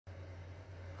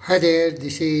Hi there,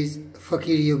 this is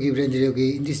Fakir Yogi Brand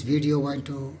Yogi. In this video, I want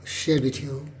to share with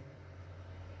you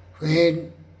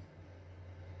when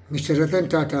Mr. Ratan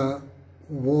Tata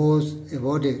was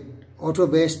awarded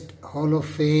AUTOBEST Hall of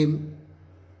Fame.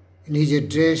 In his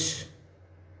address,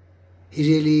 he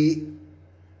really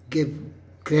gave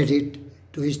credit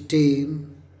to his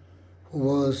team, who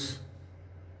was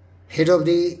head of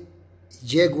the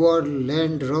Jaguar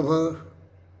Land Rover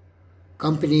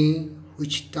company,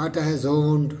 which Tata has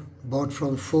owned, bought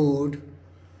from Ford.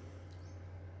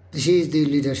 This is the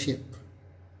leadership.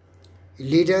 A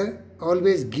leader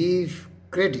always gives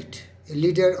credit. A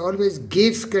leader always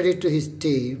gives credit to his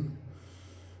team.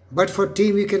 But for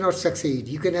team, you cannot succeed.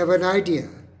 You can have an idea.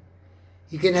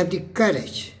 You can have the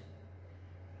courage,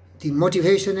 the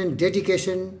motivation and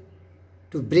dedication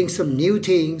to bring some new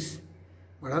things.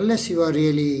 But unless you are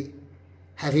really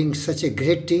having such a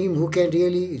great team who can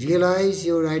really realize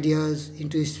your ideas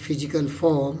into its physical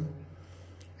form,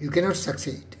 you cannot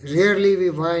succeed. Rarely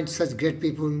we find such great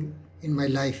people in my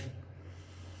life.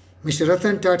 Mr.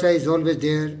 Ratan Tata is always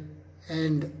there,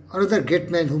 and another great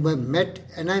man whom I met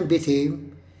and I'm with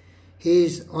him, he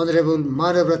is Honorable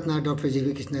Manav Ratna Dr.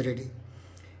 G.V. Krishna Reddy.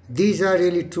 These are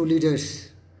really true leaders.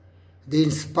 They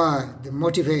inspire, they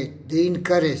motivate, they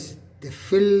encourage, they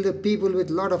fill the people with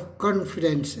a lot of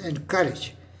confidence and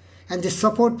courage, and they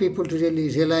support people to really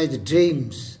realize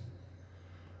dreams.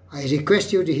 I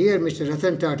request you to hear Mr.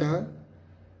 Ratan Tata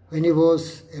when he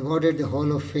was awarded the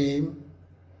Hall of Fame,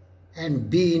 and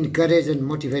be encouraged and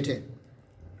motivated.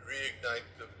 Reignite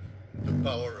the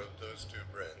power of those two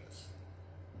brands.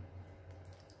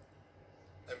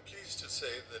 I'm pleased to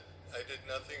say that I did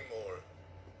nothing more.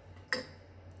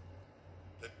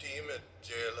 The team at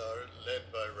JLR, led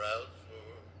by Ralph,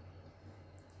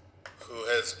 who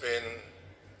has been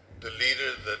the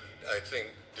leader that I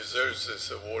think deserves this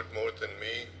award more than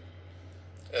me,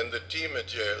 and the team at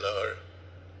JLR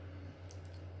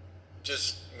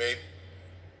just made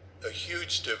a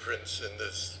huge difference in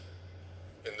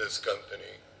this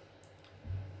company.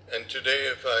 And today,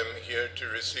 if I'm here to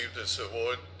receive this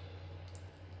award,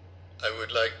 I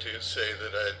would like to say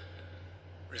that I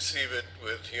receive it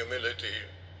with humility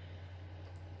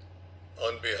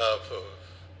on behalf of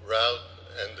Ralph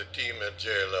and the team at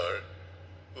JLR,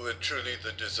 who are truly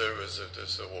the deservers of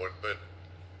this award. But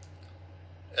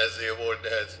as the award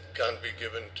can't be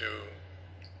given to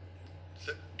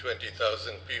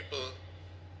 20,000 people,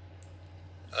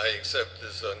 I accept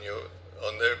this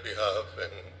on their behalf,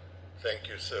 and thank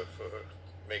you, sir, for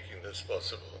making this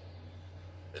possible.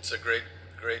 It's a great,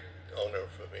 great honor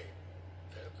for me.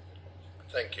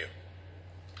 Thank you.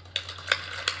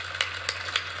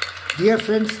 Dear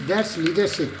friends, that's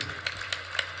leadership.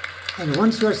 And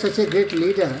once you are such a great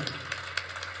leader,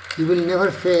 you will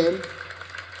never fail.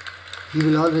 You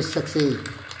will always succeed.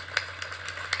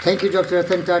 Thank you, Dr.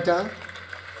 Ratan Tata,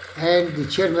 and the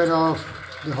chairman of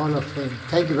the Hall of Fame.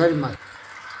 Thank you very much.